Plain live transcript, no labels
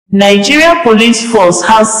Nigeria Police Force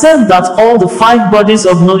has said that all the 5 bodies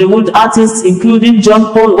of Nollywood artists including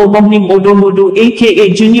John Paul Obumnim Odomodo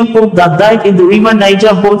aka Junior Pope that died in the River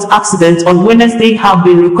Niger boat accident on Wednesday have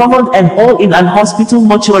been recovered and all in an hospital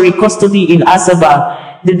mortuary custody in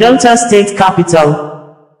Asaba, the Delta State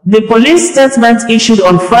capital. The police statement issued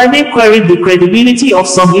on Friday queried the credibility of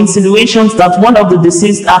some insinuations that one of the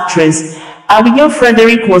deceased actress, Abigail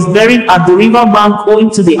Frederick, was buried at the riverbank owing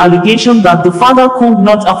to the allegation that the father could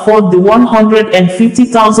not afford the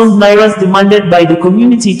 150,000 naira demanded by the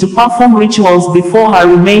community to perform rituals before her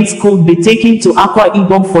remains could be taken to Akwa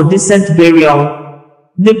Ibom for decent burial.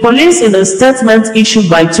 The police, in a statement issued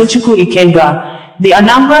by Tochukwu Ikenga, the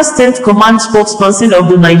Anambra State Command spokesperson of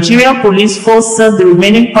the Nigeria Police Force, said the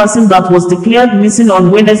remaining person that was declared missing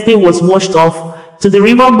on Wednesday was washed off to the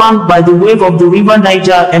riverbank by the wave of the River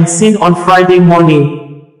Niger and seen on Friday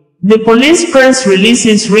morning. The police press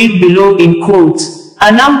releases read below in quote,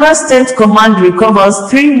 Anambra State Command recovers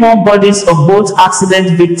 3 more bodies of boat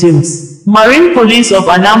accident victims. Marine Police of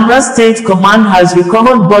Anambra State Command has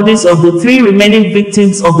recovered bodies of the 3 remaining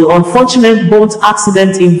victims of the unfortunate boat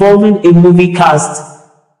accident involving a movie cast.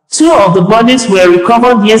 2 of the bodies were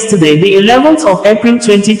recovered yesterday, the 11th of April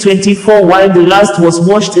 2024, while the last was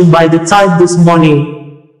washed in by the tide this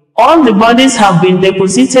morning. All the bodies have been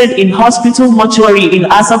deposited in hospital mortuary in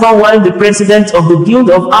Asaba, while the president of the Guild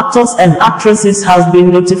of Actors and Actresses has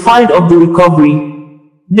been notified of the recovery.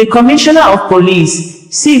 The Commissioner of Police,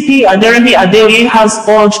 CP Aderemi Adeoye, has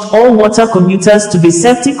urged all water commuters to be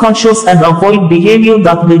safety conscious and avoid behavior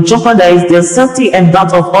that may jeopardize their safety and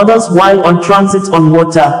that of others while on transit on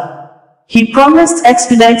water. He promised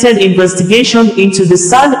expedited investigation into the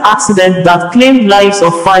sad accident that claimed lives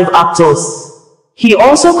of 5 actors. He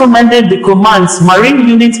also commended the command's Marine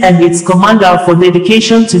Unit and its commander for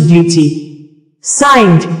dedication to duty.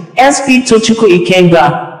 Signed, SP Tochukwu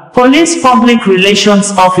Ikenga, Police Public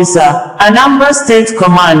Relations Officer, Anambra State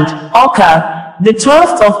Command, Awka, the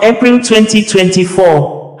 12th of April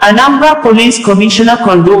 2024. Anambra Police Commissioner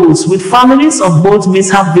condoles with families of both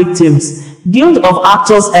mishap victims, Guild of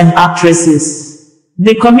Actors and Actresses.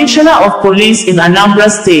 The Commissioner of Police in Anambra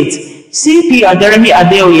State, CP Aderemi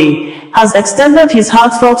Adeoye, has extended his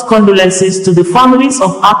heartfelt condolences to the families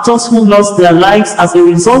of actors who lost their lives as a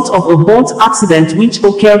result of a boat accident which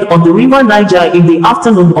occurred on the River Niger in the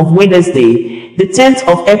afternoon of Wednesday, the 10th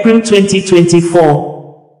of April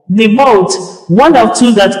 2024. The boat, one of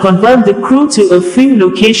 2 that conveyed the crew to a film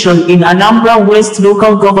location in Anambra West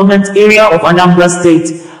local government area of Anambra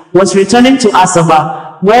State, was returning to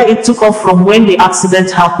Asaba, where it took off from when the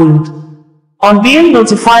accident happened. On being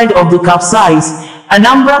notified of the capsize,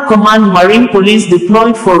 Anambra Command Marine Police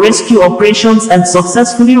deployed for rescue operations and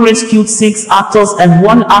successfully rescued 6 actors and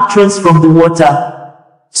 1 actress from the water.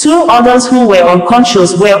 2 others who were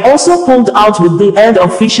unconscious were also pulled out with the aid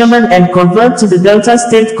of fishermen and conveyed to the Delta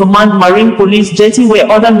State Command Marine Police jetty, where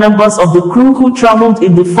other members of the crew who traveled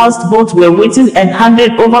in the first boat were waiting and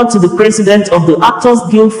handed over to the president of the Actors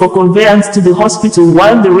Guild for conveyance to the hospital,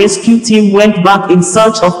 while the rescue team went back in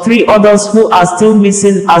search of 3 others who are still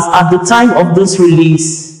missing as at the time of this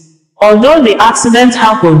release. Although the accident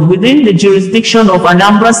happened within the jurisdiction of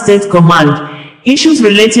Anambra State Command, issues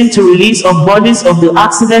relating to release of bodies of the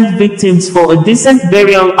accident victims for a decent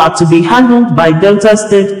burial are to be handled by Delta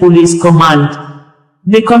State Police Command.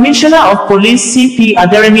 The Commissioner of Police, CP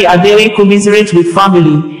Aderemi Adeoye, commiserates with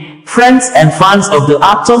family, friends and fans of the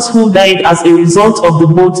actors who died as a result of the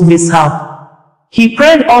boat mishap. He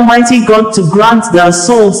prayed Almighty God to grant their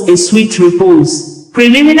souls a sweet repose.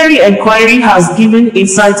 Preliminary inquiry has given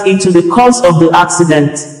insight into the cause of the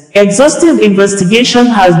accident. Exhaustive investigation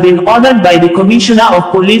has been ordered by the Commissioner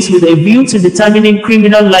of Police with a view to determining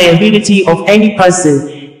criminal liability of any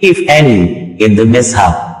person, if any, in the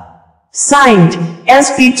mishap. Signed,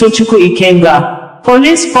 SP Tochukwu Ikenga,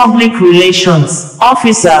 Police Public Relations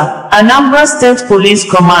Officer, Anambra State Police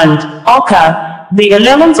Command, Awka, the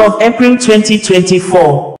 11th of April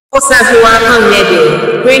 2024.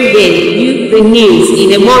 OsazuwaAkonedo, bringing you the news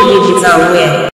in a more digital way.